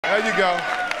There you go.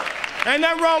 Ain't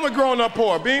nothing wrong with growing up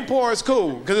poor. Being poor is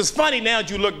cool, because it's funny now that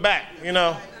you look back, you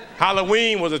know.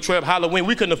 Halloween was a trip. Halloween,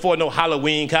 we couldn't afford no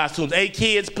Halloween costumes. Hey,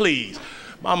 kids, please.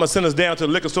 Mama sent us down to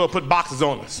the liquor store, put boxes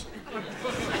on us.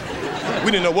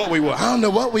 We didn't know what we were. I don't know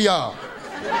what we are.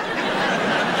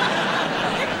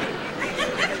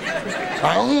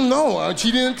 I don't know.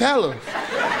 She didn't tell us.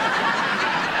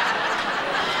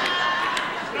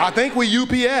 I think we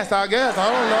UPS, I guess.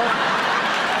 I don't know.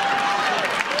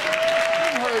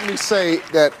 You heard me say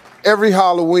that every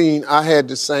Halloween I had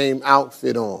the same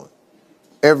outfit on.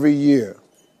 Every year.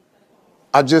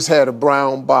 I just had a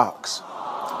brown box.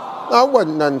 No, it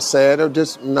wasn't nothing sad. I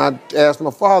asked my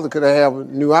father, could I have a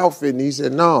new outfit? And he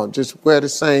said, no, just wear the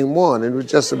same one. And it was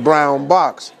just a brown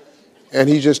box. And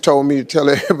he just told me to tell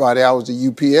everybody I was a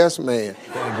UPS man.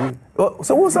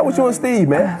 So what's up with you and Steve,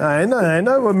 man? Ain't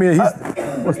nothing with me.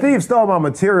 Well, Steve stole my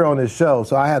material on his show,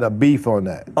 so I had a beef on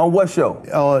that. On what show?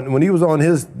 When he was on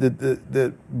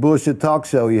the bullshit talk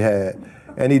show he had.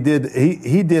 And he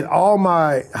did all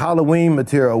my Halloween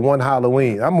material one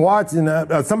Halloween. I'm watching,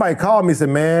 somebody called me and said,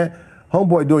 man,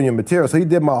 homeboy doing your material. So he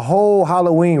did my whole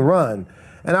Halloween run.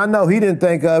 And I know he didn't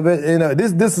think of it. You know,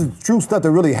 this is true stuff that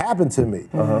really happened to me.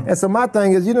 And so my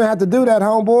thing is, you don't have to do that,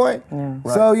 homeboy. Yeah.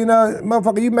 Right. So, you know,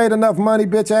 motherfucker, you made enough money,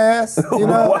 bitch ass. You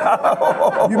know,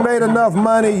 wow. You made enough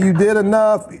money, you did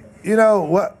enough. You know,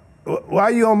 what? Why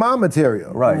are you on my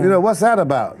material? Right. You know, what's that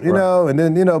about? You know, and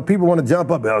then, you know, people want to jump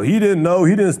up, oh, he didn't know,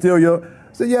 he didn't steal your...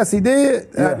 So, yes, he did.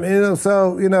 Yeah. I mean, you know,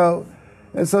 so, you know,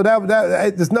 and so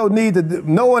there's no need to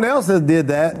no one else has did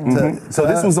that. So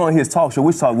this was on his talk show.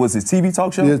 Which talk? Was his TV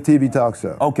talk show? His TV talk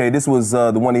show. Okay, this was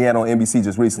the one he had on NBC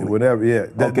just recently. Whatever, yeah.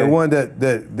 The one that,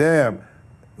 damn,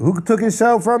 who took his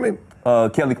show from him?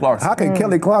 Kelly Clarkson. How can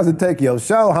Kelly Clarkson take your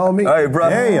show, homie? Hey, bro.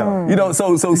 Damn. You know,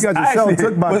 so you got your show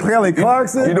took by Kelly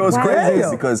Clarkson? You know what's crazy?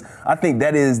 Because I think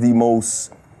that is the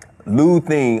most lewd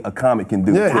thing a comic can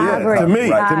do. Yeah. To me,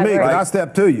 because I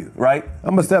step to you. Right?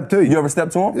 I'm going to step to you. You ever step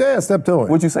to him? Yeah, step to him.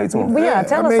 What'd you say to him? Well, yeah,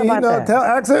 tell us about that.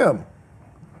 Ask him.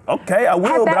 Okay, I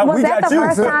will, but we got you.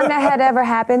 Was that the first time that had ever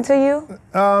happened to you?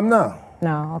 No.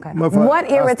 No, okay.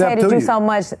 What irritated you so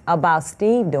much about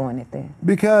Steve doing it then?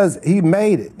 Because he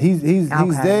made it. He's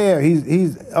there.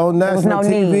 He's on national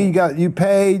TV. You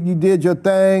paid. You did your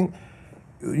thing.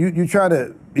 You try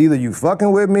to either you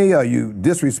fucking with me or you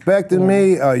disrespecting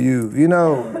me or you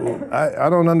know I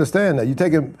don't understand that. You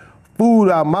taking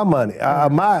food out of my money,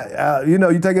 you know,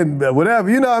 you taking whatever.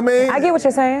 You know what I mean? I get what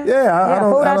you're saying. Yeah,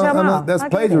 food out your mouth. That's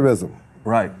plagiarism.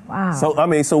 Right. Wow. So I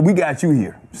mean, so we got you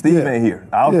here. Steve ain't here.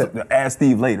 I'll ask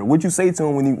Steve later. What'd you say to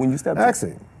him when you stepped in? Ask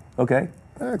him. Okay.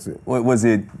 Ask him. What was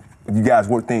it? You guys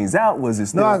work things out? Was it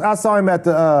still? No, I saw him at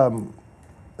the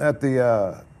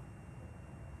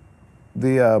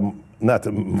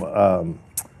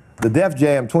Def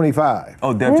Jam 25.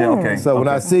 Oh, Def Jam. Okay. So when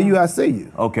I see you, I see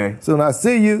you. Okay. So when I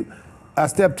see you, I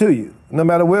step to you, no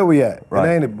matter where we at. Right.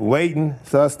 It ain't waiting,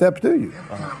 so I step to you.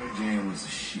 Comedy Jam was the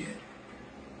shit.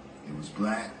 It was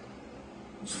black,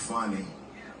 it was funny,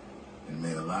 it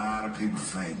made a lot of people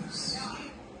famous.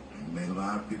 It made a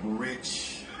lot of people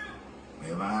rich,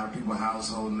 made a lot of people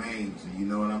household names, and you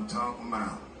know what I'm talking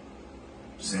about.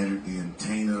 Cedric the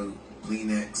Entertainer,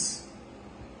 Kleenex.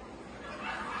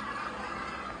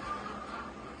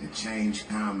 It changed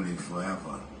comedy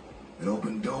forever. It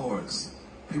opened doors.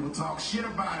 People talk shit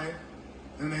about it,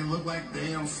 and they look like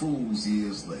damn fools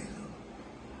years later.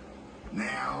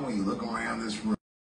 Now, when you look around this room,